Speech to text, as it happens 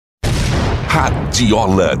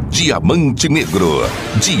Radiola Diamante Negro.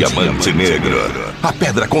 Diamante Negro. A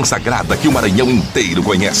pedra consagrada que o Maranhão inteiro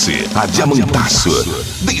conhece. A Diamantaço.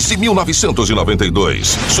 Desde 1992.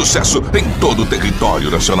 Sucesso em todo o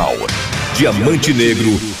território nacional. Diamante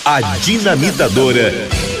Negro, a dinamitadora.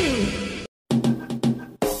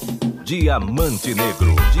 Diamante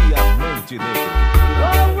Negro. Diamante Negro.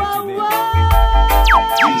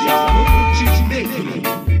 Diamante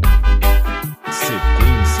Negro.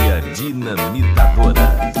 Sequência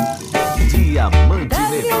dinamitadora. Diamante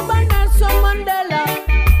Negro. Mandela,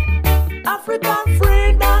 African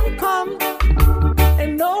freedom come,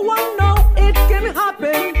 and no one know it can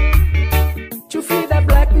happen to feed the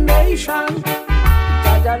black nation.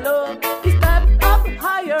 Jaja love is step up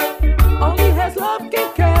higher. Only His love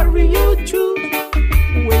can carry you through.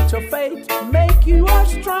 With your faith, make you a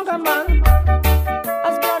stronger man.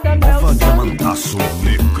 As brother Nelson. Diamantaço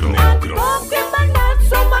Negro.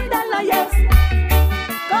 Nelson Mandela, yes.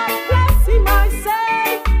 God bless him, I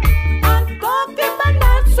say. And talking about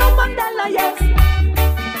Nelson Mandela, yes.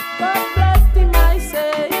 God bless him, I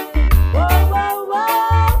say. Whoa, whoa,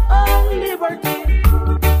 whoa, oh, liberty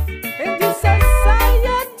in this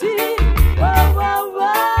society. Whoa, whoa,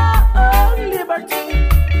 whoa, oh, liberty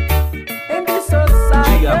in this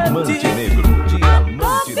society. Diamante Negro.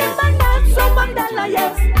 Diamante Negro. Nelson Mandela,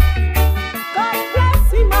 yes. God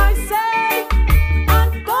bless him, I say.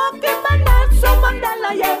 And talking about Nelson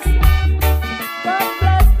Mandela, yes. God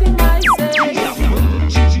bless him, I say.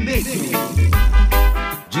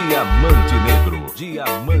 Diamante Negro.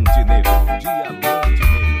 Diamante Negro. Diamante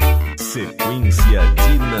Negro. Sequência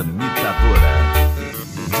dinamitadora.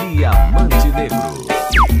 Diamante Negro.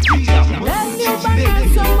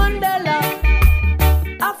 Nelson Mandela,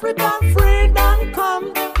 African freedom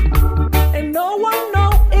come, and no one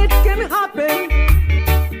know it can happen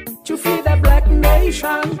to feed the black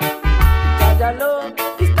nation. Jaja love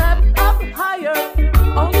is step up higher.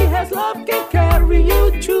 Only His love can carry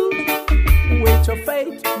you through. With your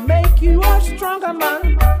faith, make you a stronger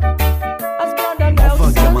man. As brother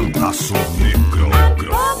Nelson. Diamantaço Negro.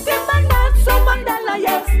 Talking about Nelson Mandela,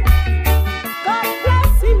 yes. God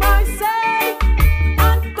bless him, I say.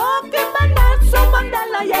 And talking about Nelson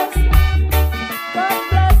Mandela, yes. God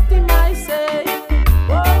bless him, I say.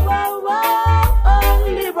 Whoa, whoa, whoa, oh,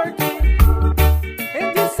 liberty in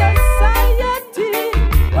this society.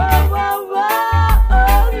 Whoa, whoa, whoa,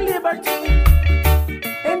 oh, liberty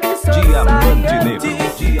in this society. Diamante Negro.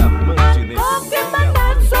 Diamante Negro. Talking about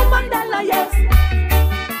Nelson Mandela, yes.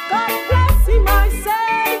 God bless him, I say.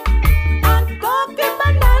 And talking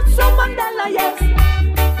about Nelson Mandela, yes.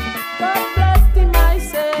 God bless him, I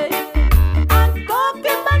say. And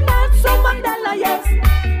talking about Nelson Mandela, yes.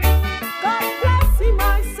 God bless him,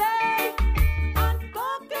 I say. And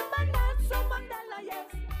talking about Nelson Mandela, yes.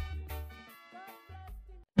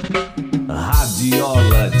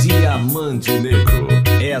 Radiola Diamante Negro.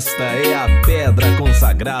 Esta é a pedra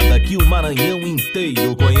consagrada que o Maranhão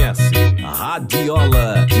inteiro conhece.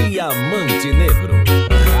 Radiola Diamante Negro.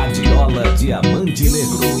 Radiola Diamante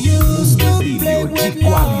Negro. Um brilho de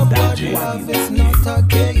qualidade.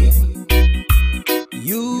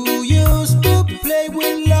 You used to play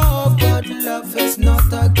with love, but love is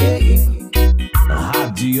not a game.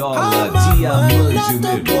 Radiola Diamante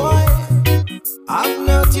Negro. I'm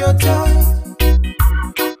not your toy.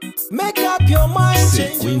 Make up your mind.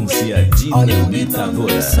 Sequência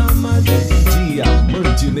dinamitadora.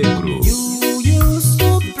 Diamante Negro. You used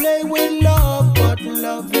to play with love, but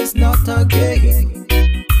love is not a game.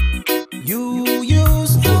 You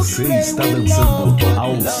used to Você play está with dançando love, but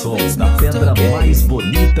ao love som is da not pedra a game. mais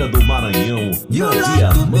bonita do Maranhão. You Na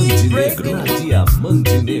like to be Diamante breaking. Negro.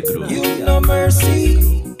 Diamante Negro. You no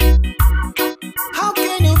mercy. How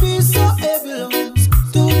can you be so evil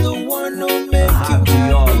to the one who make you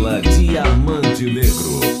Radiola Diamante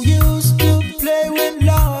Negro. You used to play with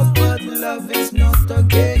love, but love is not a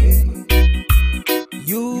game.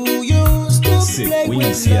 You used to play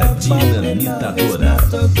with Sequência love, but love is dinamitadora.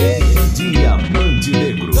 not a game. Diamante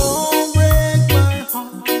Negro. Don't break my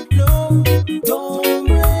heart, no. Don't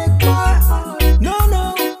break my heart, no,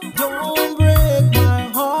 no. Don't break my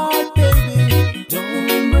heart, baby.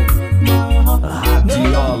 Don't break my heart.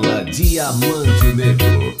 Radiola Diamante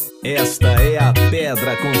Negro. Esta é a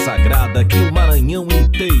pedra consagrada que o Maranhão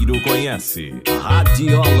inteiro conhece.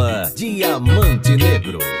 Radiola Diamante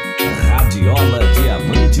Negro. Radiola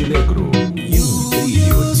Diamante Negro. Um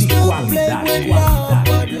brilho de qualidade.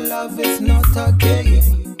 But love is not a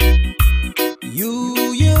game.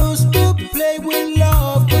 You used to play with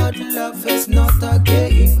love, but love is not a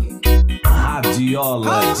game.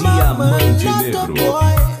 Radiola Diamante not a Negro.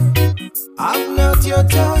 boy. I'm not your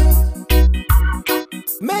toy.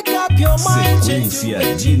 Make up your mind, Sequência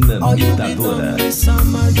dinamitadora.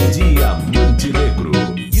 Diamante Negro.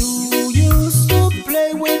 You used to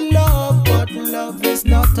play with love, but love is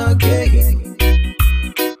not a game.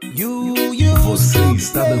 Você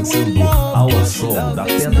está dançando ao som da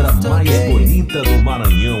pedra mais bonita do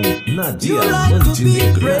Maranhão, na Diamante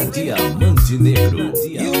Negro. Na Diamante Negro.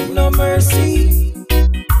 You've no mercy.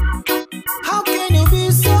 How can you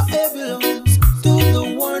be so evil to the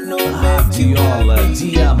one who make you Radiola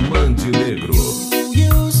happy? Diamante Negro. You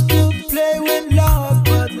used to play with love,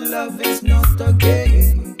 but love is not a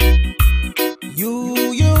game. You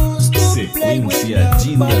used to play with Sequência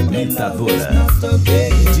love, but love is dinamitadora. not a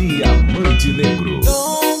game. Diamante Negro.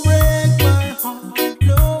 Don't break my heart,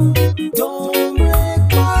 no. Don't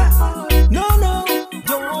break my heart, no, no.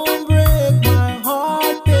 Don't break my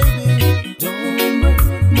heart, baby. Don't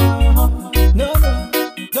break my heart, no, no.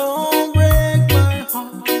 Don't break my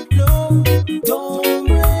heart, no. Don't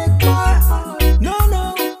break my heart, no, no.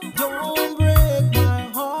 Don't break my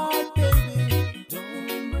heart, baby.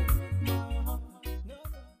 Don't break my heart, no,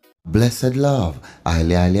 no. Blessed love,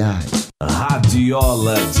 ai, ai, ai.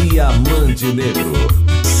 Radiola Diamante Negro.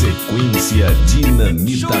 Sequência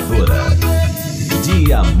dinamitadora.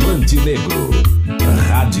 Diamante Negro.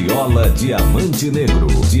 Radiola Diamante Negro.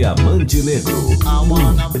 Diamante Negro.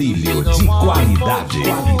 Um brilho de qualidade.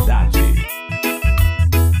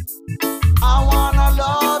 I wanna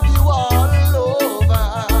love you all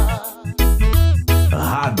over.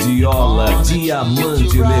 Radiola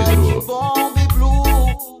Diamante Negro.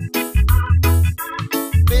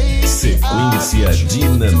 Sequência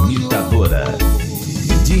dinamitadora.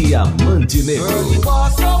 Diamante Negro.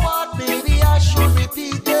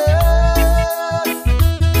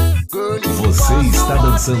 Você está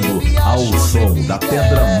dançando ao som da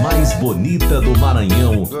pedra mais bonita do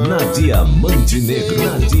Maranhão, na Diamante Negro.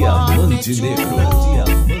 Na Diamante Negro. Na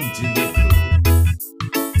Diamante Negro.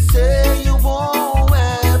 Say you won't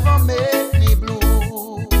ever make me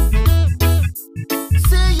blue.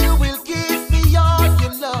 Say you will give me all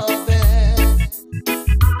your loving.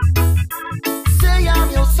 Say I'm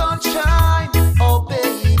your sunshine, oh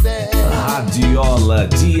baby. Radiola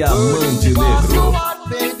Diamante Negro.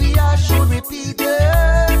 Baby, I should repeat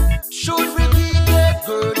it. Should repeat it.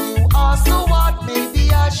 Girl, you are so what?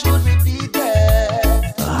 Maybe I should repeat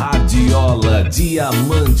it. Radiola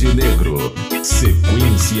Diamante Negro.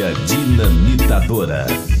 Sequência dinamitadora.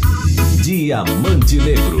 Diamante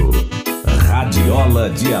Negro. Radiola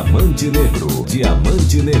Diamante Negro.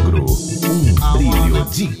 Diamante Negro. Um brilho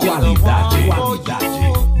de qualidade.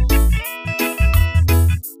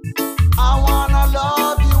 I wanna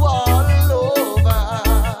love you all over.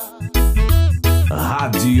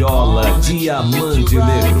 Radiola Diamante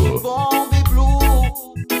Negro.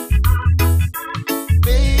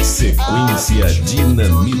 Sequência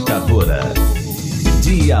dinamitadora.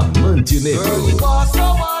 Diamante Negro.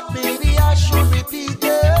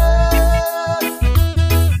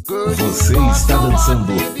 Você está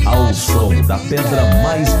dançando ao som da pedra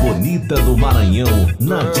mais bonita do Maranhão,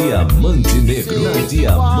 na Diamante Negro. Na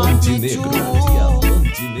Diamante Negro. Na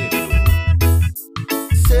Diamante Negro.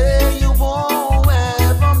 Say you won't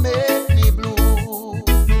ever make me blue.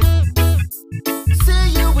 Say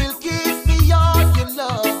you will give me all your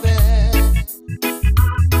loving.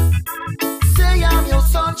 Say I'm your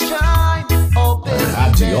sunshine, oh baby.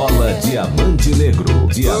 Radiola Diamante Negro.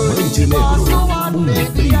 Diamante Negro. Um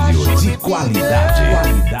brilho de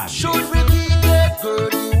qualidade. Should repeat it, girl,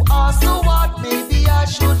 you are so what? Maybe I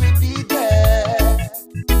should repeat it.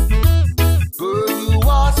 Girl, you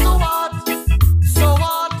are so what? So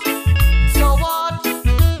what? So what?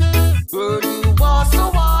 Girl, you are so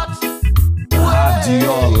what?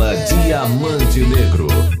 Radiola Diamante Negro.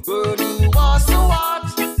 Girl, you are so what?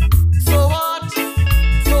 So what?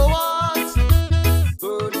 So what?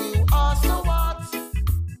 Girl, you are so what?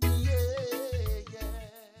 Yeah, yeah.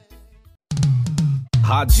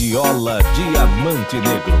 Radiola Diamante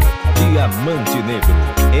Negro. Diamante Negro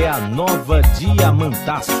é a nova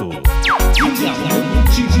Diamantaço.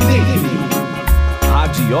 Diamante Negro.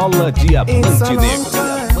 Radiola Diamante Negro.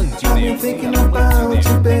 Diamante I've been thinking about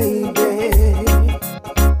you, baby.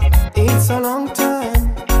 It's a long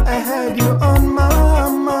time I had you on my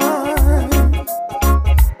mind.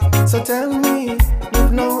 So tell me,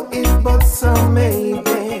 with no if buts or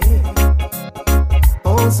maybe,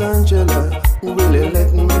 oh Angela, will you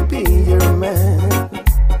let me be your man?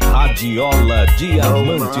 Radiola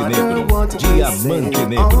Diamante Negro. Diamante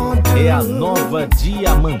Negro é a nova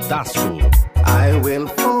Diamantaço. I will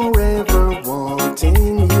forever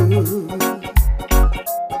wanting you.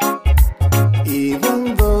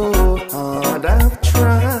 Even though hard I've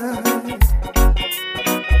tried,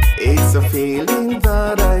 a feeling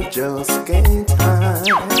that I just can't hide.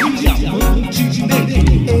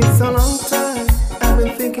 It's a long time I've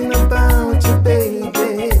been thinking about you,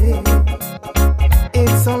 baby.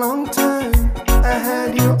 It's a long time I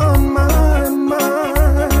had you on my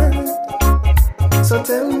mind. So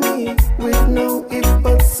tell me with no if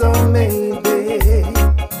buts or maybe,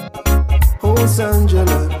 who's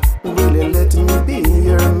Angela? Will you let me be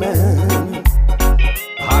your man?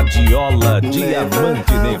 Radiola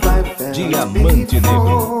Diamante Negro. Diamante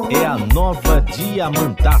Negro é a nova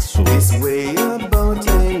Diamantaço. This way about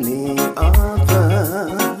any other.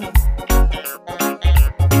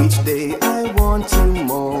 Each day I want you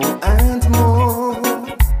more and more.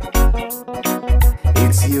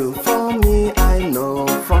 It's you for me, I know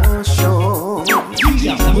for sure.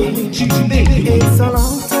 It's a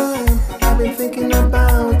long time I've been thinking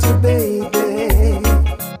about you, baby.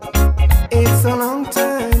 It's a long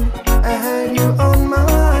time I had you on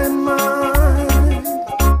my mind.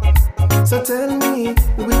 So tell me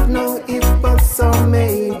with no if buts or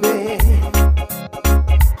maybe,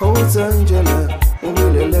 who's Angela?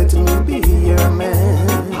 Will you let me be your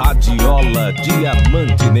man? Radiola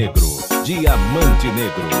Diamante Negro. Diamante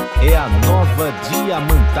Negro é a nova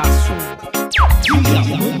Diamantaço.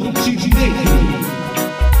 Diamante Negro.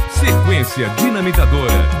 Sequência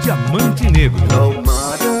dinamitadora Diamante Negro. No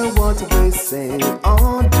matter what we say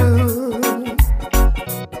or do,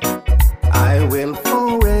 I will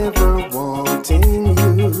forever wanting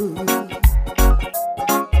you.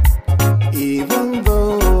 Even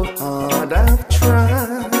though hard I've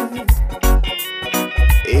tried,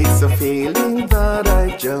 it's a feeling that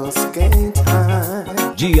I just can't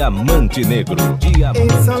hide. Diamante Negro. Diamante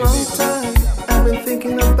It's a long Negro. time I've been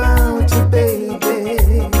thinking about you, baby.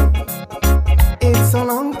 It's a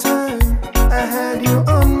long time I had you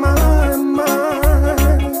on my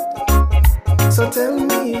mind. So tell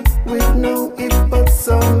me with no if buts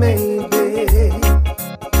or maybe,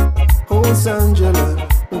 who's Angela?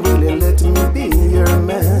 Will you let me be your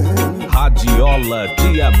man? Radiola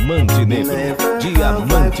Diamante Negro.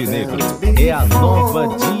 Diamante Negro é a nova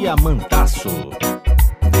Diamantaço.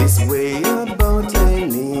 This way about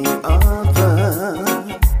any other.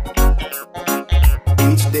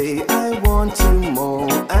 Each day I want you more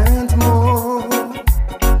and more.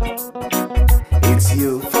 It's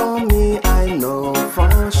you for me, I know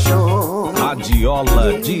for sure.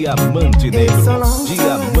 Radiola Diamante Negro.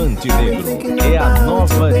 Diamante Negro é a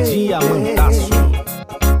nova Diamantaço.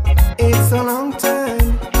 It's a long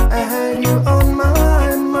time I had you on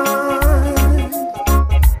my mind.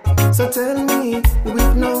 So tell me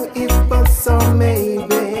with no if buts or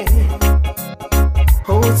maybe,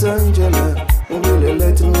 who's Angela? Will you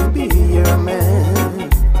let me be your man?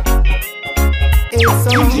 It's a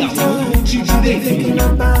long time I've been thinking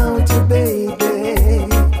about you, baby.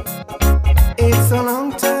 It's a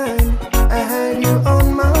long time I had you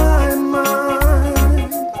on my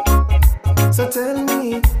mind. So tell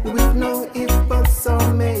me with no if buts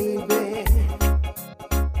or maybe,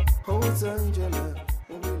 who's Angela?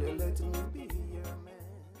 Will you let me be your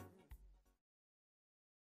man?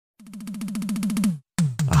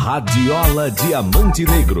 Radiola Diamante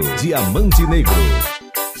Negro. Diamante Negro.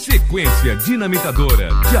 Sequência dinamitadora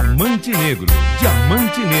Diamante Negro.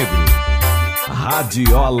 Diamante Negro.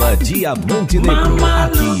 Radiola Diamante Negro.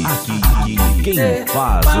 Aqui, quem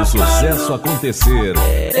faz o sucesso acontecer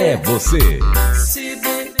é você. See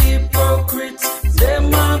the hypocrites,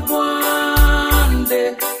 them a gone,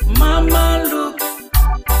 they mama look,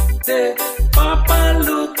 they papa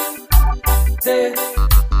look, they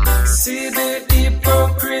see the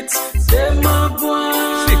hypocrites, them a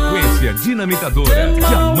gone. Sequência dinamitadora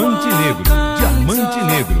Diamante Negro. Diamante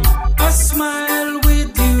Negro. I smile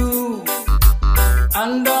with you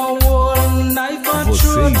and the whole night for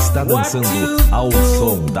Você está dançando ao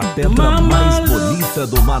som da pedra mais bonita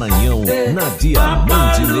do Maranhão, na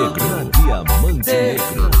Diamante Negro. Na Diamante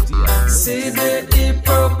Negro. See the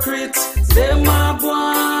hypocrites, them a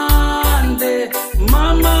gone, they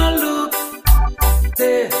mama look,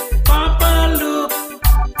 they papa look,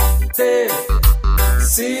 they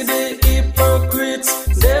see the hypocrites,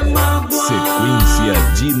 them a gone. Sequência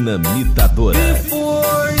dinamitadora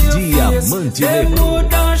Diamante Negro.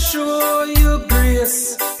 Woulda show you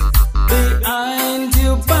grace behind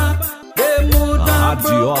your back. They woulda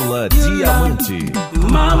Radiola broke you Diamante.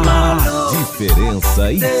 down. Mama A look,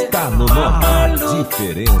 diferença está no nome. A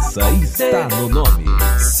diferença está no nome.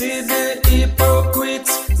 see the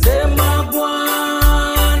hypocrites, them a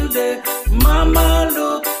gone, they mama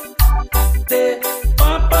look, they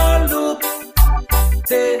papa look,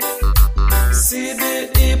 they see the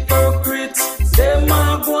hypocrites, them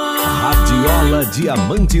a gone. Radiola Radiola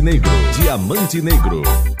Diamante Negro. Diamante Negro.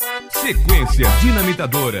 Sequência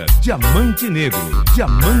dinamitadora Diamante Negro.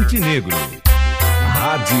 Diamante Negro.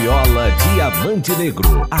 Radiola Diamante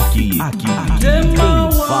Negro. Aqui quem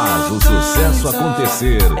faz o sucesso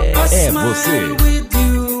acontecer é você.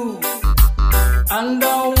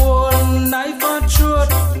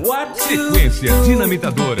 Sequência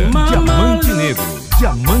dinamitadora Diamante Negro.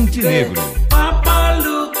 Diamante Negro. Papa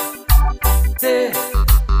look, they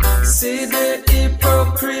see the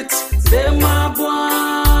hypocrites, them a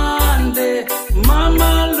one day.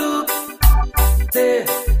 Mama look, they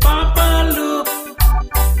Papa look,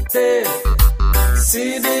 they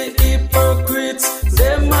see the hypocrites,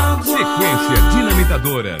 them a one. Sequência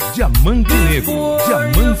dinamitadora Diamante Negro.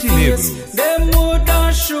 Diamante Negro. Them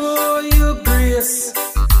woulda show you grace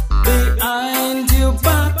behind your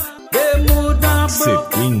back.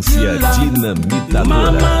 Sequência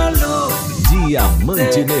dinamitadora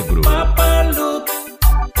Diamante Negro. Papa look,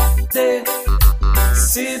 they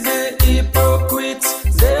see the hypocrites,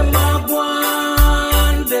 them a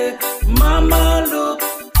one day. Mama look,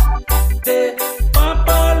 they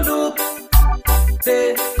Papa look,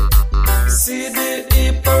 they see the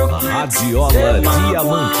hypocrites. Radiola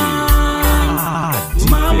Diamante. A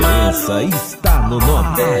diferença está no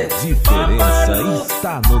nome. A diferença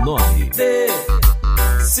está no nome.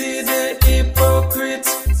 See the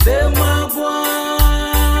hypocrites, them a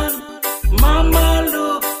one. Mama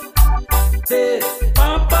look, they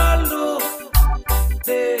Papa look,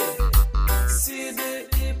 they see the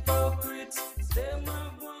hypocrites, them a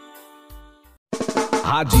one.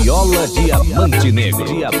 Radiola Diamante Negro.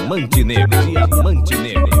 Diamante Negro. Diamante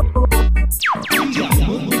Negro.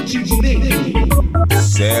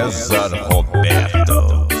 César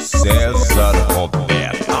Roberto. César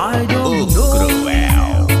Roberto. I don't know.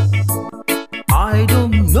 I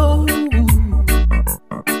don't know.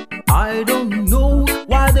 I don't know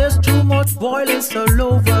why there's too much violence all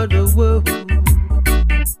over the world.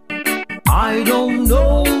 I don't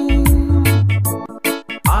know.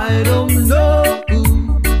 I don't know.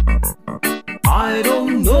 I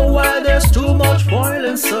don't know why there's too much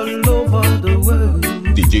violence all over the world.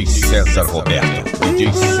 DJ César Roberto.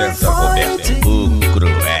 DJ César Roberto. O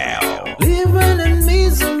cruel. Living in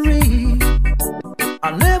misery,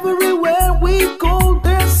 and everywhere we go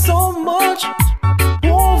there's so much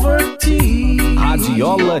poverty.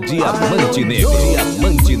 Radiola Diamante Negro.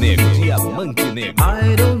 Diamante Negro. Diamante Negro.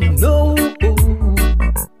 I don't know.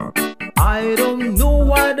 I don't know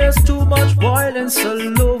why there's too much violence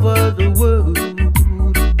all over the world.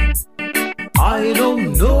 I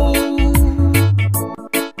don't know.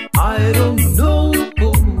 I don't know.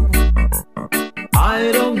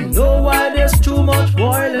 I don't know why there's too much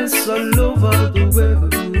violence all over the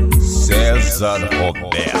world. César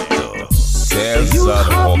Roberto. César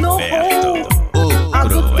Roberto. O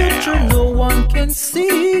cruel. No one can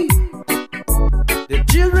see. The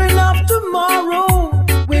children of tomorrow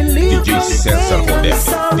will live. DJ César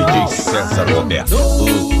Roberto. DJ César Roberto. O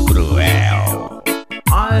cruel.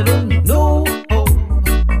 I don't know.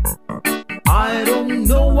 I don't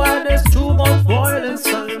know why there's too much violence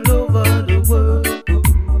all over the world.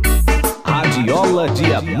 Radiola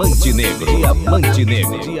Diamante Negro. Diamante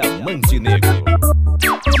Negro. Diamante Negro.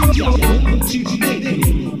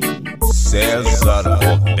 César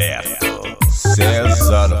Roberto.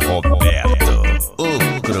 César Roberto. O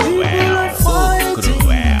cruel. O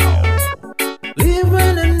cruel.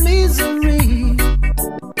 Living in misery,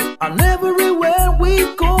 and everywhere we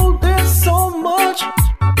go there's so much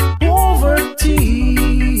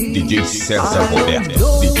poverty. DJ César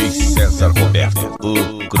Roberto. DJ César Roberto. O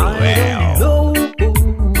cruel.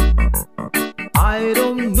 I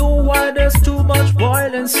don't know why there's too much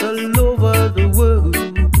violence all over the world.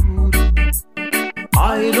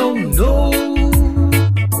 I don't know.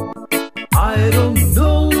 I don't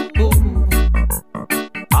know.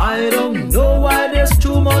 I don't know why there's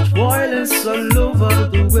too much violence all over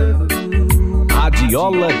the world.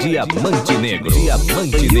 Radiola Diamante Negro.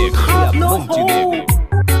 Diamante Negro. Diamante Negro.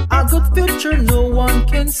 A good future no one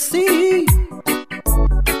can see.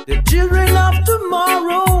 The children of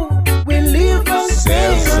tomorrow will live in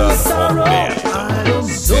César Roberto.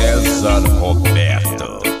 César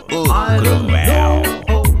Roberto. O cruel.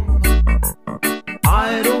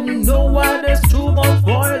 I don't know why there's too much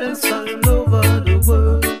violence all over the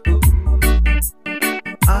world.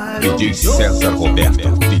 DJ César Roberto.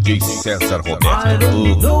 DJ César Roberto.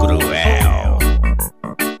 O cruel.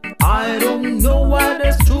 I don't know why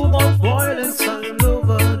there's too much violence all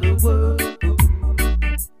over the world.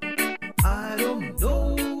 I don't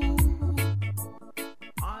know.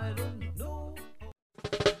 I don't know.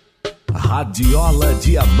 Radiola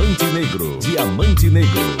Diamante Negro. Diamante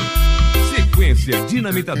Negro. Sequência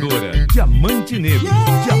dinamitadora, Diamante Negro.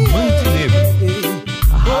 Diamante Negro.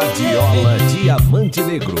 Radiola Diamante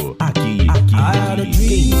Negro. Aqui,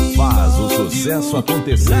 quem faz o sucesso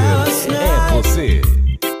acontecer é você.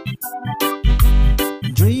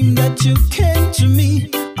 Dream that you came to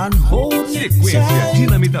me and hold me Sequência tight.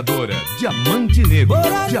 dinamitadora, Diamante Negro. But I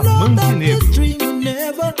know Diamante that Negro. this dream will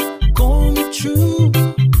never come true.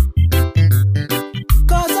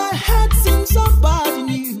 'Cause I had seen somebody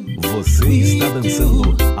new. Você está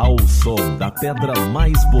dançando ao som da pedra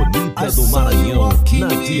mais bonita do Maranhão, na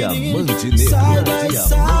Diamante Negro. Na Diamante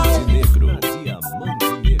Negro. Na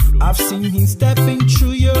Diamante Negro. I've seen him stepping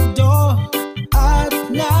through your door at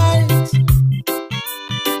night.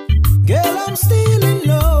 Girl, I'm still in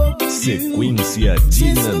love with Sequência you.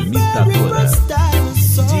 Since the very dinamitadora, first time I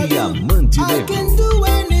saw you, Diamante I can Negro. do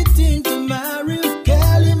anything to marry you,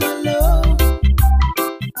 girl, in my love.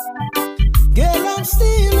 Girl, I'm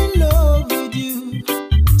still in love with you.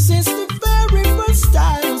 Since the very first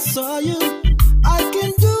time I saw you, I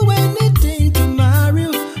can do anything to marry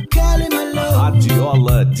you, girl, in my love.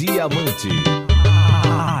 Radiola Diamante.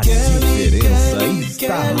 A diferença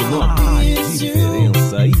está no nome. A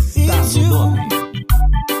diferença está no nome.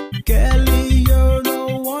 Kelly, you're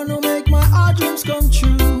the one who make my heart dreams come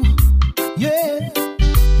true. Yeah.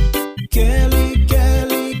 Kelly,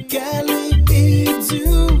 Kelly, Kelly, it's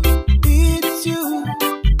you, it's you.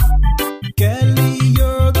 Kelly,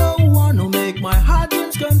 you're the one who make my heart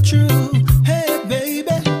dreams come true. Hey,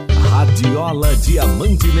 baby. Radiola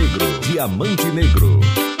Diamante Negro. Diamante Negro.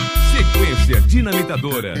 Sequência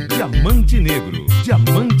dinamitadora, Diamante Negro.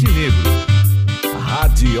 Diamante Negro.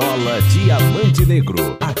 Radiola Diamante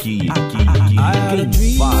Negro. Aqui,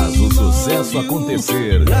 quem faz o sucesso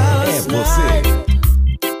acontecer é você.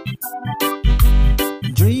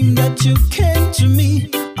 Dream that you came to me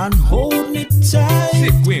and hold me tight.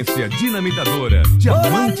 Sequência dinamitadora, But I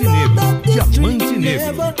Diamante know Negro. that this dream Diamante will Negro.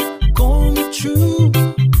 never come true.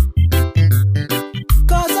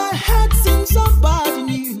 'Cause I had seen somebody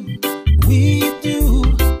new with you.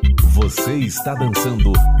 Você está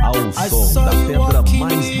dançando ao som da pedra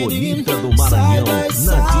mais bonita do Maranhão,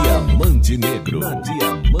 na Diamante Negro. Na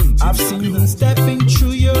Diamante I've seen him Negro. stepping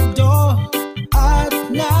through your door at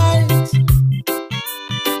night.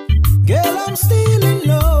 Girl, I'm still in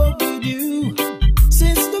love with you.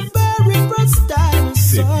 Since the very first time I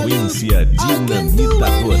saw you, Sequência I can do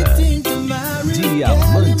dinamitadora, anything to marry you,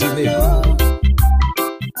 Diamante girl, in my Negro. love.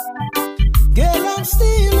 Girl, I'm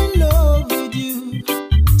still in love with you.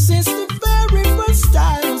 Since the very first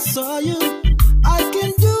time I saw you, I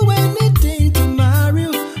can do anything to marry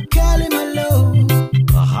you, girl, in my love.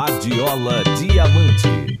 Radiola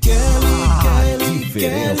Diamante. Kelly, A Kelly,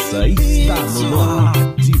 diferença Kelly, está it's no you. nome.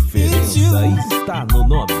 A diferença está no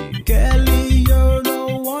nome. Kelly, you're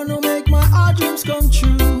the one who make my heart dreams come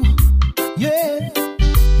true. Yeah.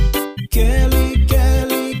 Kelly,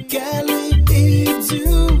 Kelly, Kelly, it's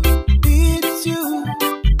you, it's you.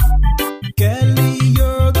 Kelly,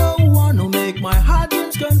 you're the one who make my heart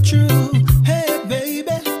dreams come true. Hey,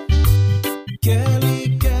 baby.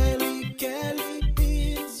 Kelly, Kelly, Kelly,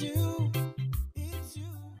 it's you, it's you.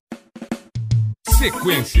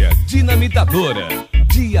 Sequência dinamitadora,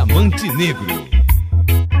 Diamante Negro.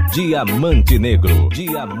 Diamante Negro.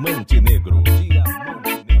 Diamante Negro. Diamante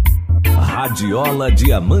Negro. Radiola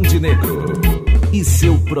Diamante Negro. E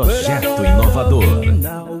seu projeto inovador.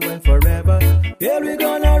 Now and forever, yeah, we're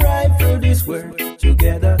gonna ride through this world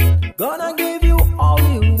together. Gonna give you all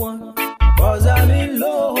you want, 'cause I'm in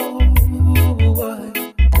love.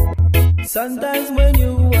 Sometimes when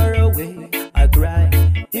you are away, I cry.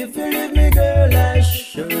 If you leave me, girl, I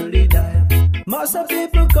surely die. Most of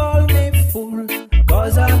people call me fool,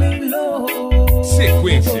 'cause I'm in love.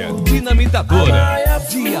 Sequência dinamitadora,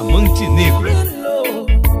 Diamante Negro. In love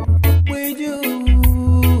with you.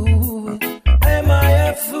 Am I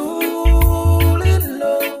a fool in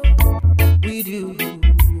love with you,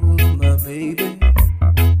 my baby?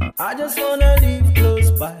 I just wanna live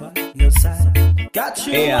close by your side. Got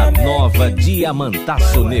you, É a my nova baby.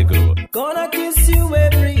 Diamantaço Negro. Gonna kiss you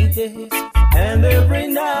every day and every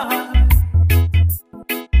night.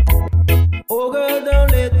 Oh girl,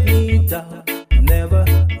 don't let me down. Never.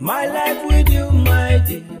 My life with you, my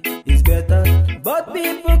dear, is better. But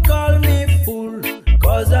people call me fool,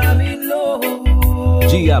 'cause I'm in love.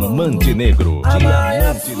 Diamante Negro. Am I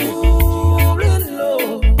a Diamante Negro. fool in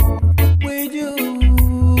love with you?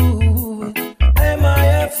 Am I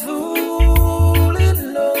a fool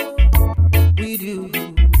in love with you,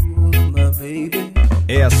 my baby?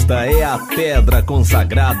 Esta é a pedra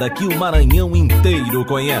consagrada que o Maranhão inteiro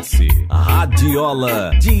conhece.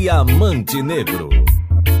 Radiola Diamante Negro.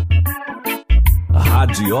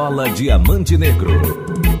 Radiola Diamante Negro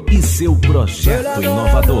e seu projeto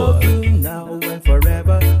inovador. Now and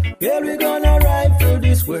forever, yeah, we're gonna ride through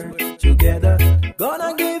this world together.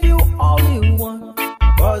 Gonna give you all you want,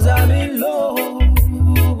 'cause I'm in love.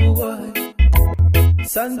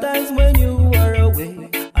 Sometimes when you are away,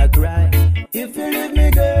 I cry. If you leave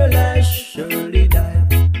me, girl, I surely die.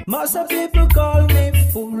 Most of people call me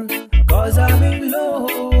fool, 'cause I'm in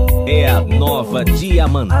love. É a nova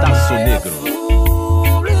Diamantaço Negro.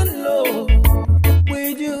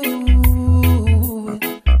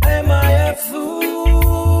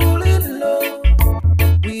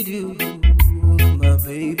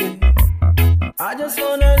 I just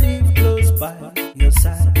wanna live close by your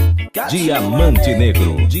side. Diamante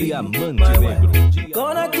Negro, Diamante Negro.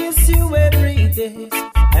 Gonna kiss you every day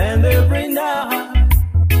and every night.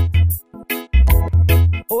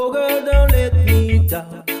 Oh girl, don't let me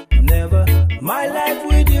down, never. My life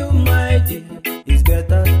with you, my dear, is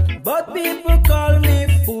better. But people call me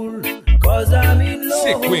fool, 'cause I'm in love.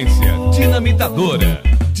 Sequência dinamitadora,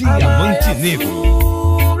 Diamante Negro.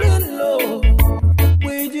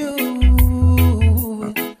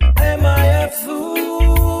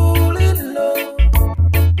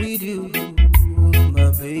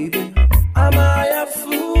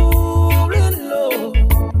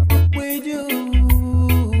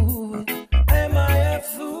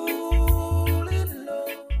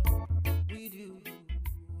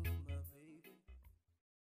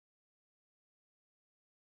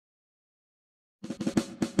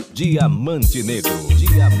 Diamante Negro,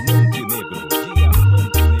 Diamante Negro,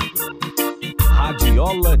 Diamante Negro.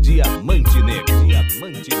 Radiola Diamante Negro,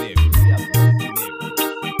 Diamante Negro, Diamante Negro.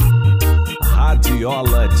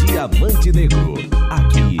 Radiola Diamante Negro.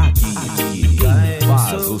 Aqui quem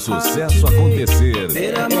faz o sucesso acontecer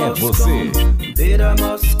é você. Better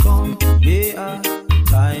must come, yeah.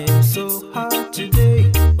 Time so hard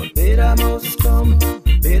today, but better must come,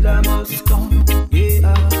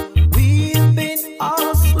 yeah. We've been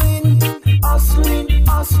hustling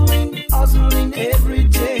every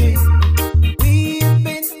day. We've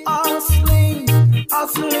been hustling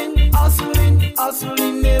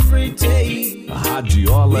every day.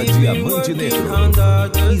 Radiola Diamante Negro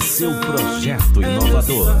e seu projeto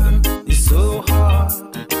inovador. It's so hard.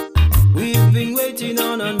 We've been waiting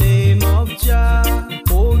on a name of Jah,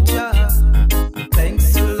 oh Jah.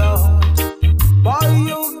 Thanks a lot. Boy,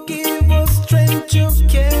 you give us strength to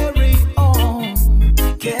carry on,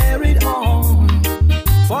 carry on.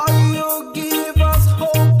 For you give us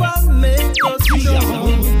hope and make us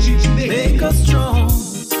strong, make us strong.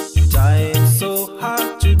 Time so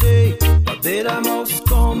hard today, but better must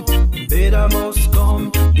come,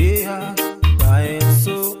 yeah. Time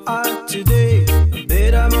so hard today,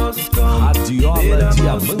 better must come. Radiola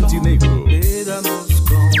Diamante Negro. Better must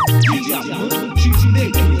come. Diamante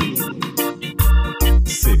Negro.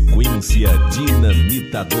 Sequência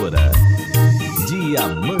dinamitadora.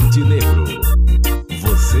 Diamante Negro.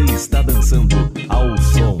 Você está dançando ao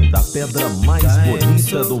som da pedra mais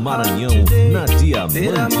bonita do Maranhão na Diamante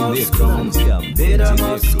Negro.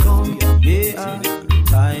 Diamante Negro. Yeah.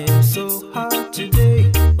 Time so hard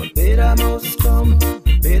today, but better must come,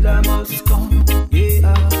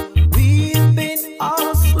 yeah. We've been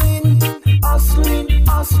hustling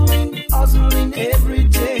every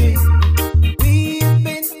day. We've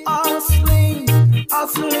been hustling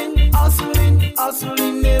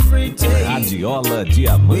every day. Radiola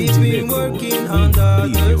Diamante Negro. Um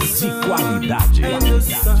brilho de qualidade. And the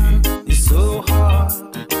sun is so hard.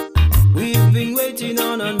 We've been waiting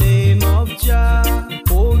on a name of Jah,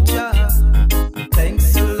 oh Jah.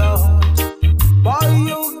 Thanks a lot. Boy,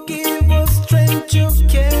 you give us strength to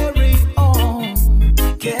carry on,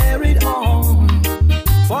 carry on.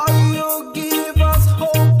 For you give us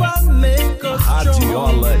hope and make us strong.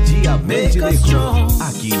 Radiola Diamante Negro.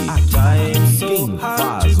 Aqui quem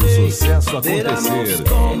faz o sucesso acontecer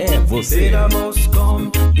é você. Better must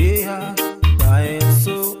come, yeah. Time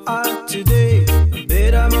so hard today,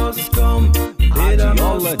 better must come.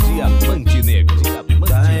 Radiola Diamante Negro.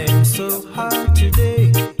 Time so hard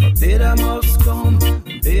today, better must come,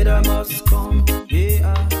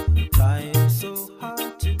 yeah. Time so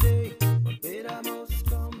hard today, better must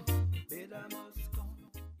come,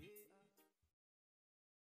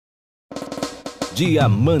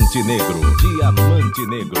 Diamante Negro, Diamante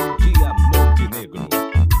Negro, Diamante Negro.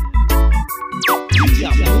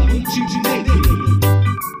 Diamante Negro.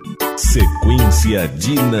 Sequência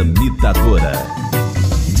dinamitadora.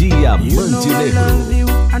 Diamante Negro.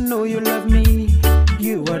 I know you love me.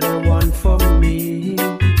 you are the one for me.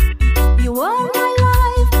 You are my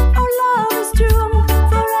life, our love is true.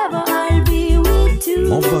 Forever I'll be with you.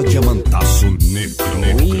 Nova Diamantaço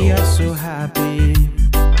Negro. We are so happy,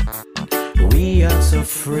 we are so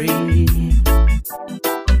free.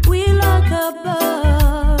 We like a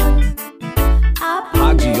bird.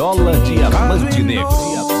 Radiola Diamante Negro.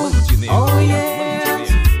 Diamante Negro. Oh yes,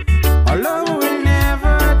 our love will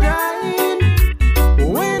never die.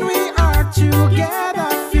 When we are together,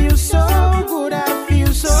 I feel so good, I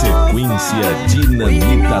feel so Sequência fine.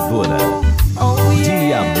 dinamitadora. Oh yes,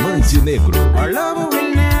 Diamante Negro. our love will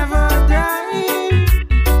never die.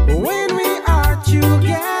 When we are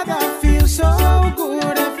together, I feel so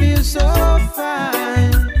good, I feel so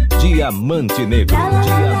fine. Diamante Negro.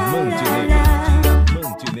 Diamante Negro.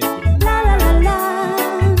 Diamante Negro. La la la la.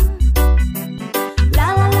 La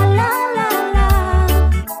la la la la la.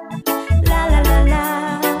 La la la la.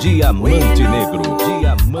 Diamante Negro.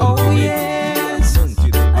 Diamante Oh Negro. yes, Diamante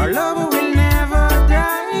Negro. our love will never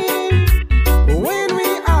die. When we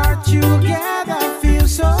are together, I feel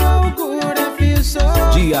so good, I feel so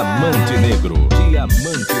Diamante fine. Negro.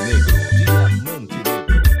 Diamante Negro. Diamante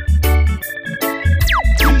Negro.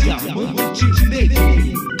 Diamante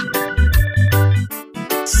Negro.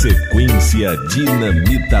 Sequência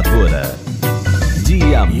dinamitadora.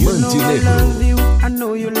 Diamante I Negro. love you, I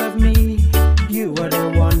know you love me. You are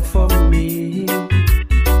the one for me.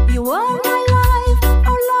 You are my life,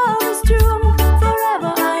 our love is true.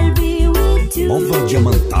 Forever I'll be with you. Nova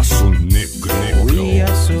Diamantaço Negro. We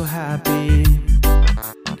are so happy,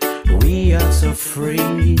 we are so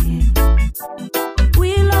free.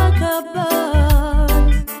 We like a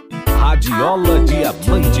bird. Radiola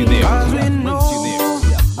Diamante Negro. Cause we know, Diamante Negro.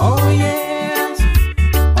 oh yes,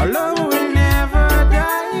 our love will never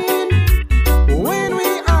die. When we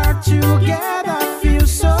are together, I feel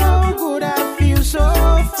so good, I feel so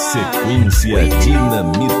fine. Sequência We know,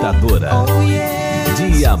 dinamitadora. oh yes,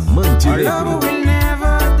 Diamante our love Negro. will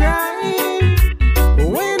never die.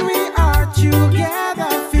 When we are together,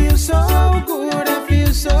 I feel so good, I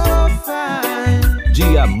feel so fine.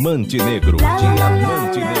 Diamante Negro.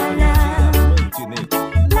 Diamante Negro. Diamante Negro.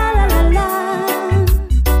 La la la la.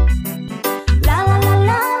 La la la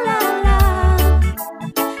la la la.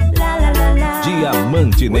 La la la la.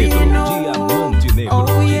 Diamante Negro. Diamante Negro.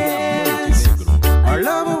 Oh yes, Diamante Negro. our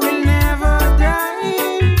love will never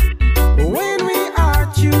die. When we are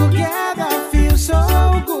together, I feel so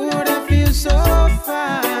good, I feel so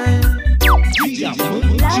fine.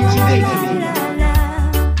 Diamante Negro.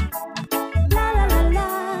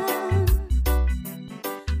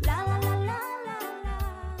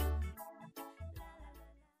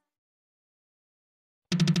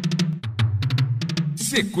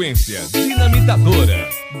 Sequência dinamitadora.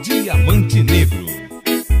 Diamante Negro.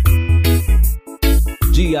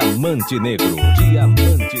 Diamante Negro.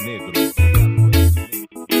 Diamante Negro.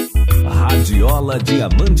 Radiola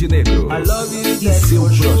Diamante Negro. I love you, E that's seu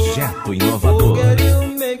for sure. projeto Oh, inovador. girl,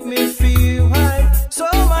 you make me feel high. So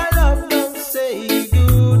my love, don't say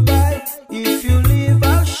goodbye. If you leave,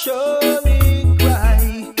 I'll surely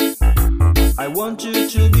cry. I want you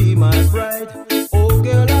to be my bride. Oh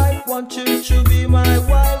girl, I want you to be my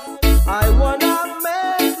wife. I wanna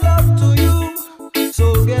make love to you.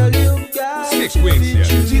 So girl, you got to be Sequência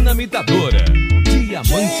true. dinamitadora.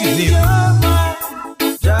 Diamante Change Negro. your mind,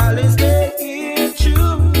 darling, stay here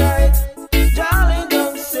tonight. Darling,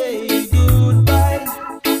 don't say goodbye.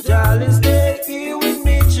 Darling, stay here with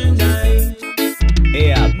me tonight.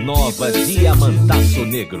 É a nova Diamantaço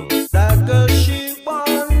Negro. That girl, she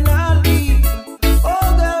wanna leave.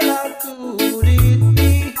 Oh girl, how could it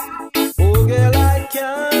be? Oh girl, I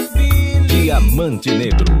can't believe. Diamante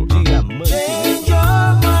Negro. Diamante Change Negro.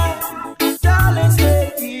 your mind, darling,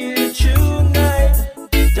 stay here tonight.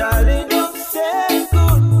 Darling, don't say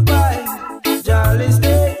goodbye. Darling,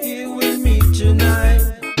 stay here with me tonight.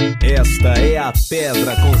 Esta é a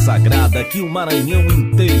pedra consagrada que o Maranhão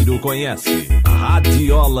inteiro conhece.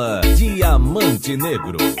 Radiola Diamante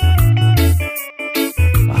Negro.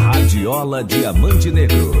 Radiola Diamante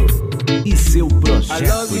Negro. E seu I projeto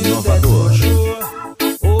love you, that's inovador. for sure.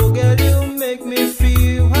 Oh girl, you make me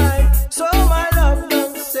feel high. So my love,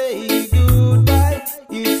 don't say goodbye.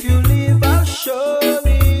 If you leave, I'll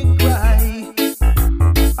surely cry.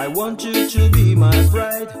 I want you to be my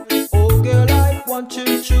bride. Oh girl, I want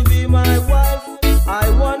you to be my wife. I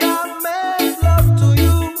wanna make love to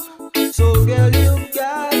you. So girl, you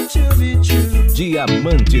got to be true.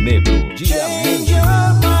 Diamante Negro. Change Diamante your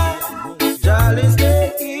Negro. mind, darling,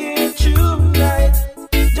 stay here tonight.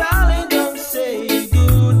 Darling, don't say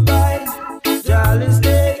goodbye. Darling,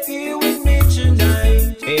 stay here with me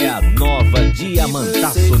tonight. É a nova Diamante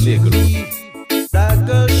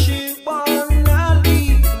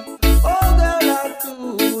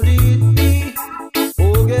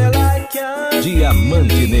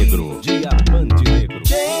Diamante Negro. Diamante Negro.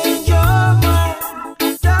 Change your mind,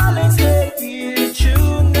 darling, stay here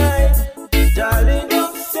tonight. Darling,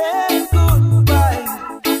 don't say goodbye.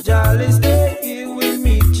 Darling, stay here with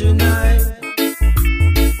me tonight.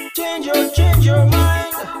 Change your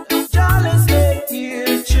mind, darling, stay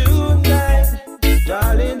here tonight.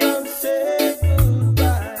 Darling, don't say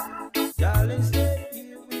goodbye. Darling, stay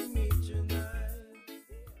here with me tonight.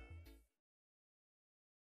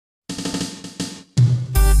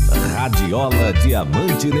 Radiola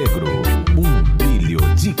Diamante Negro, brilho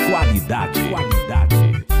de qualidade.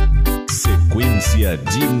 Sequência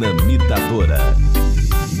dinamitadora.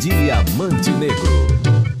 Diamante Negro.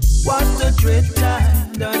 What a dread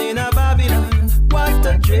time down in a Babylon. What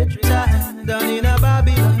a dread time down in a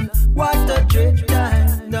Babylon. What a dread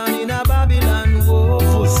time down in a Babylon. Whoa.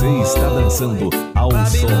 Você está dançando ao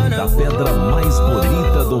som da pedra mais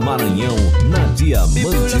bonita do Maranhão, na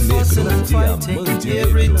Diamante Negro. Diamante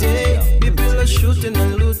Every Negro. day, people are shooting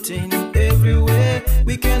and looting everywhere.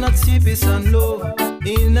 We cannot see peace and love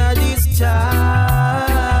in this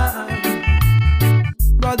time.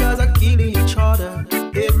 Brothers are killing each other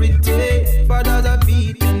every day. Fathers are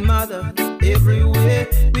beating mother everywhere.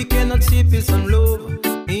 We cannot see peace and love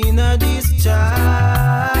in this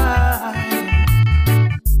time.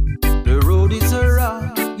 The road is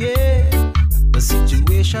rough, yeah. The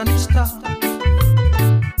situation is tough.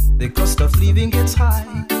 The cost of living gets high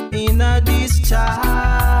in this time.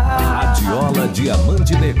 Radiola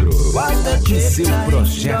Diamante Negro. What a E dread seu time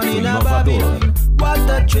projeto down in a inovador. Babylon. What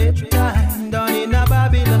a dread time down in a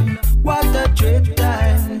Babylon. What a dread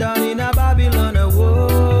time down in a Babylon.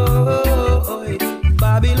 Whoa,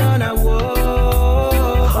 Babylon,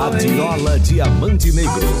 whoa. Radiola Diamante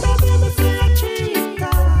Negro.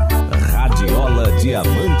 Radiola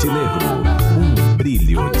Diamante Negro,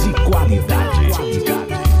 brilho de qualidade.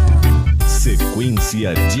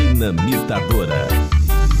 Sequência dinamitadora.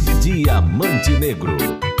 Diamante Negro.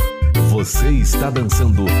 Você está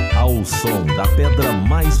dançando ao som da pedra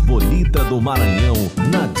mais bonita do Maranhão,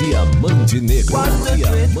 na Diamante Negro. What a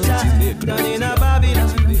dread time down in a Babylon.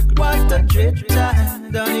 What a dread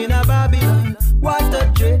time down in a Babylon. What a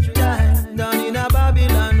dread time down in a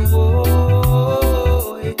Babylon.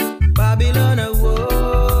 Whoa, Babylon,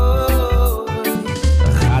 whoa.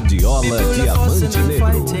 Radiola Diamante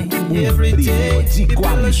Negro, brilho de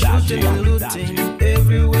qualidade.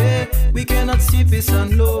 Everywhere we cannot see peace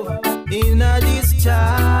and love in this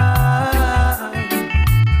time.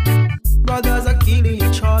 Brothers are killing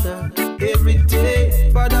each other every day.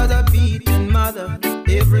 Fathers are beating mother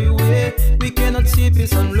everywhere. We cannot see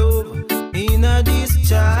peace and love in this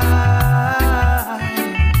time.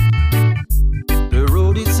 The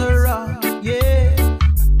road is rough, yeah.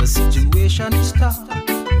 The situation is tough.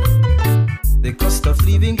 The cost of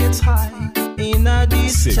living gets high in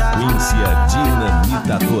this Sequência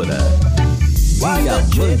dinamitadora.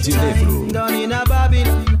 Diamante Negro. down in a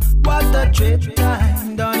Babylon. What a dread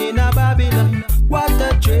time down in a Babylon. What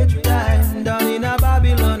a dread time down in a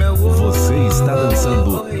Babylon. Você está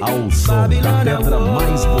dançando ao som da pedra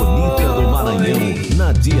mais bonita do Maranhão,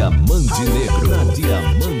 na Diamante Negro. Na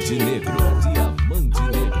Diamante Negro. Diamante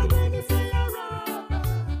Negro.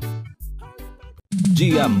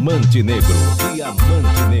 Diamante Negro.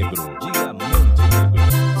 Diamante Negro. Diamante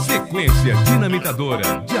Negro. Sequência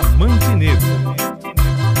dinamitadora. Diamante Negro.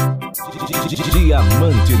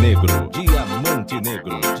 Diamante Negro. Diamante Negro. Diamante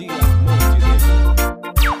Negro.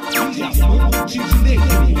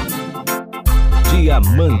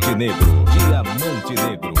 Diamante Negro. Diamante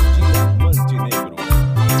Negro. Diamante Negro.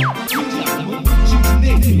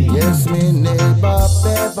 Yes, me neighbor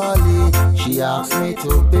Beverly, she asked me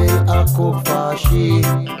to build a cook for she.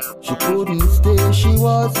 She couldn't stay, she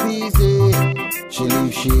was busy. She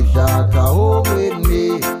leave she daughter home with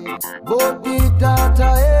me. But the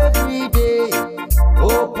daughter every day,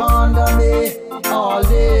 up under me all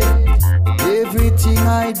day. Everything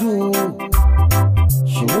I do,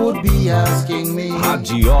 she would be asking me.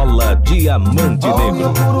 Radiola Diamante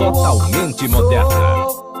Negro, totalmente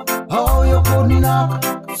moderna. How you could knock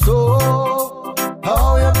so?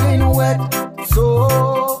 How you can wet so?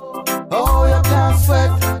 How you can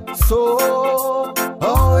sweat so?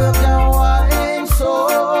 How you can wine so?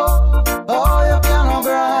 How you can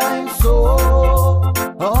grind so?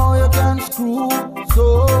 How you can screw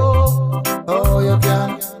so? How you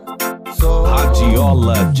can so?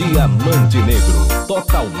 Radiola Diamante Negro,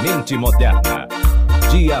 totalmente moderna.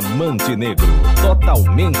 Diamante Negro,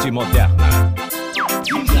 totalmente moderna.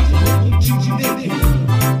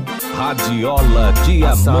 Radiola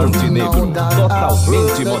Diamante Negro,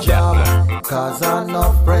 totalmente moderna. Cause I'm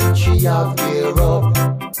no friend she have gear up.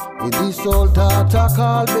 with this old tata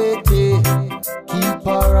called Betty. Keep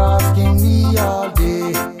her asking me all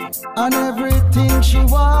day, and everything she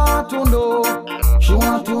want to know. She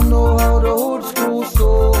want to know how the old screw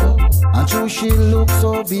so, and so she looks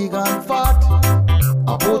so big and fat.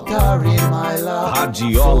 I put her in my lap.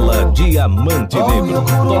 Radiola Diamante Negro,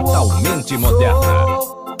 totalmente moderna.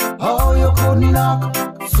 How you could knock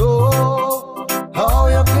so, how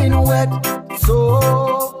you can wet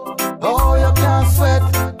so, how you can sweat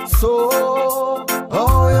so,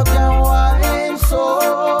 how you can whine so,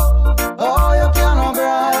 how you can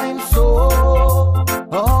grind so,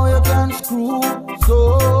 how you can screw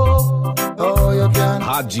so, how you can.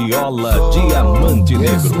 Radiola Diamante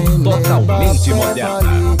Negro, totalmente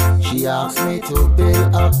moderna. She asked me to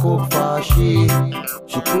build a cook for she.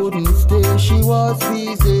 She couldn't stay, she was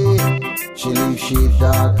busy. She leave she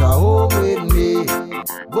daughter home with me,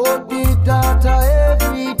 but the daughter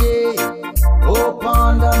every day up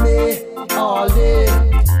under me all day.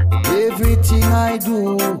 Everything I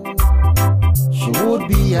do, she would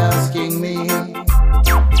be asking me,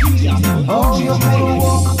 how you could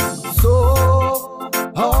walk so,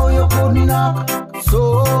 how you could knock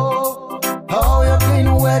so, how you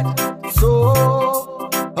can wet so,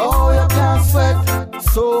 how you can sweat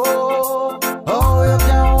so, how you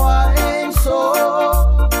can whine so,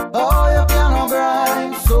 how you can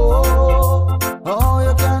grind so, how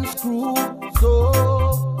you can screw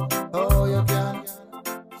so, how you can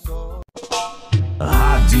so.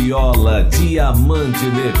 Radiola Diamante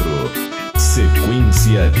Negro,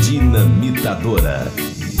 sequência dinamitadora.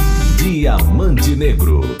 Diamante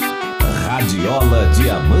Negro, Radiola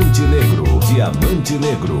Diamante Negro, Diamante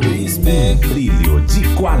Negro, brilho de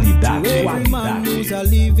qualidade. Every man who's a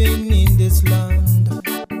living in this land.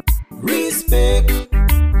 Respect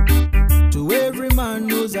to every man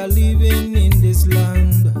who's a living in this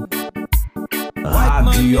land.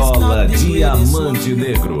 Radiola Diamante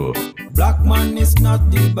Negro. Black man is not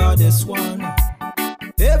the baddest one.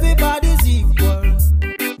 Everybody's equal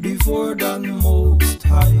before the Most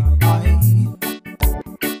High.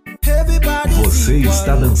 Você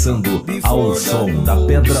está dançando ao som da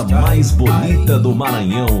pedra mais bonita do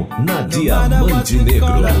Maranhão, na Diamante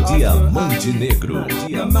Negro, Diamante Negro,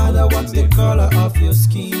 No matter what's the color of your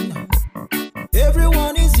skin,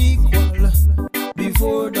 everyone is equal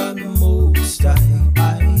before the Most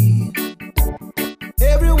High.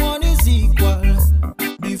 Everyone is equal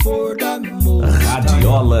before the Most High.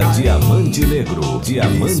 Radiola Diamante Negro,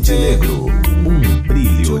 Diamante Negro,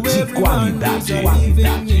 brilho de qualidade.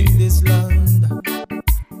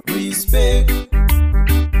 Respect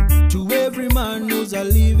to every man who's a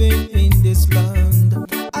living in this land.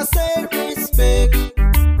 I say respect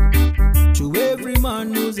to every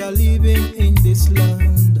man who's a living in this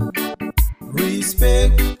land.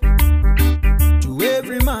 Respect to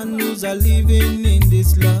every man who's a living in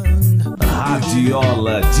this land.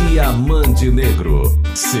 Radiola Diamante Negro,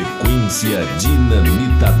 sequência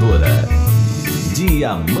dinamitadora.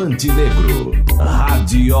 Diamante Negro,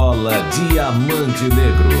 Radiola Diamante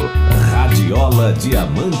Negro, Radiola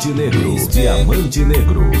Diamante Negro, Diamante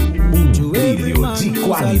Negro, brilho de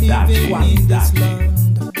qualidade.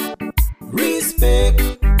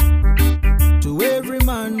 Respect to every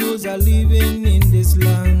man who's a living in this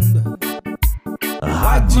land.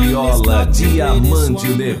 Radiola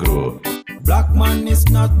Diamante Negro. Black man is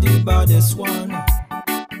not the baddest one.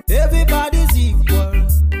 Everybody's equal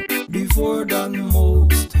before the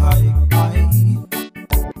Most High.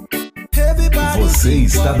 Você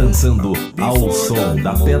está dançando ao som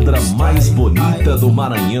da pedra mais bonita do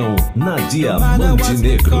Maranhão, na Diamante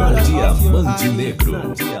Negro, na Diamante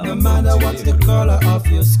Negro. No matter what's the color of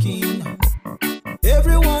your skin,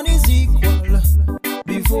 everyone is equal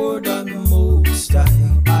before the Most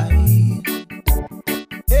High.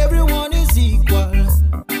 Everyone is equal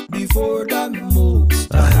before the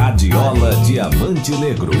Most High. Radiola Diamante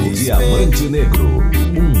Negro, Diamante Negro,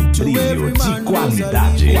 brilho de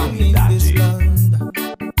qualidade.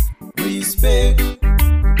 Respect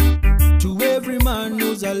to every man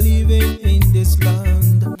who's a living in this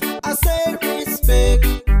land. I say respect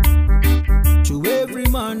to every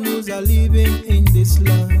man who's a living in this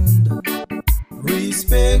land.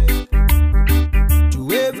 Respect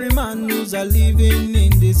to every man who's a living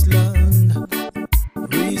in this land.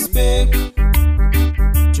 Respect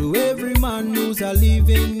to every man who's a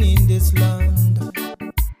living in this land.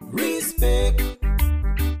 Respect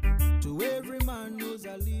to every man who's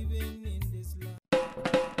a living in this land.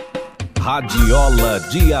 Radiola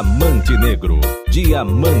Diamante Negro,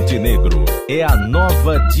 Diamante Negro, é a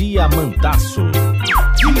nova Diamantaço.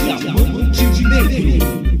 Diamante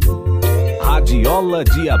Negro. Radiola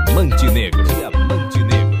Diamante Negro, Diamante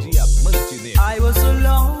Negro.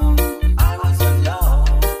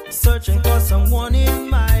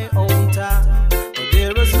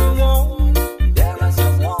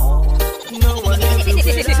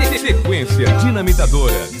 Sequência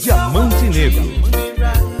dinamitadora Diamante Negro.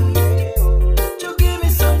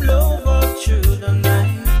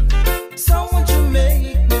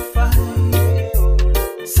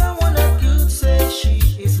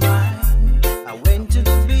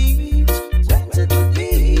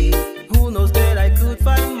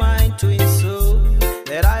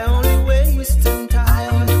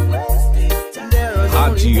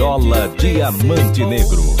 Radiola Diamante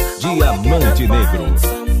Negro, Diamante Negro.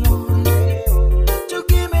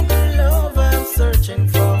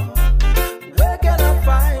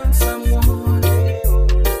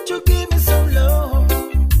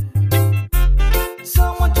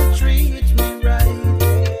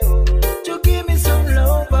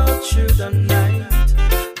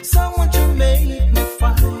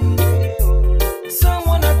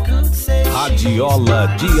 Radiola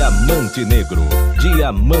Diamante Negro,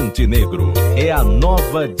 Diamante Negro, é a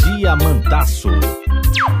nova Diamantaço.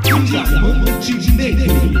 Diamante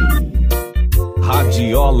Negro.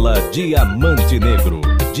 Radiola Diamante Negro,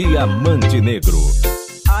 Diamante Negro.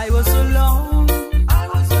 I was alone,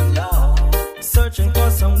 searching for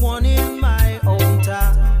someone in my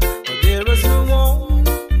hometown. But there was no one,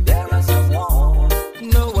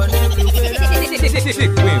 no one everywhere.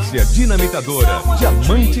 Sequência dinamitadora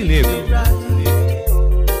Diamante Negro.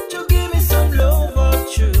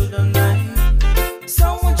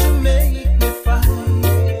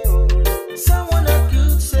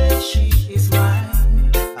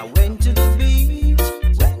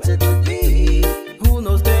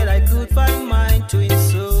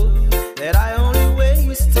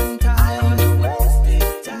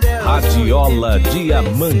 Radiola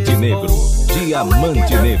Diamante Negro,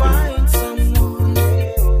 Diamante Negro.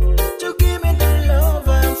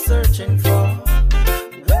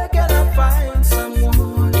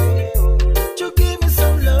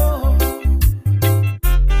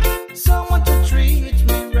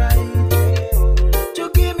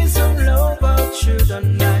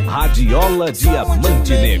 Radiola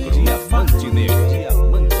Diamante Negro, Diamante Negro,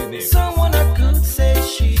 Diamante Negro.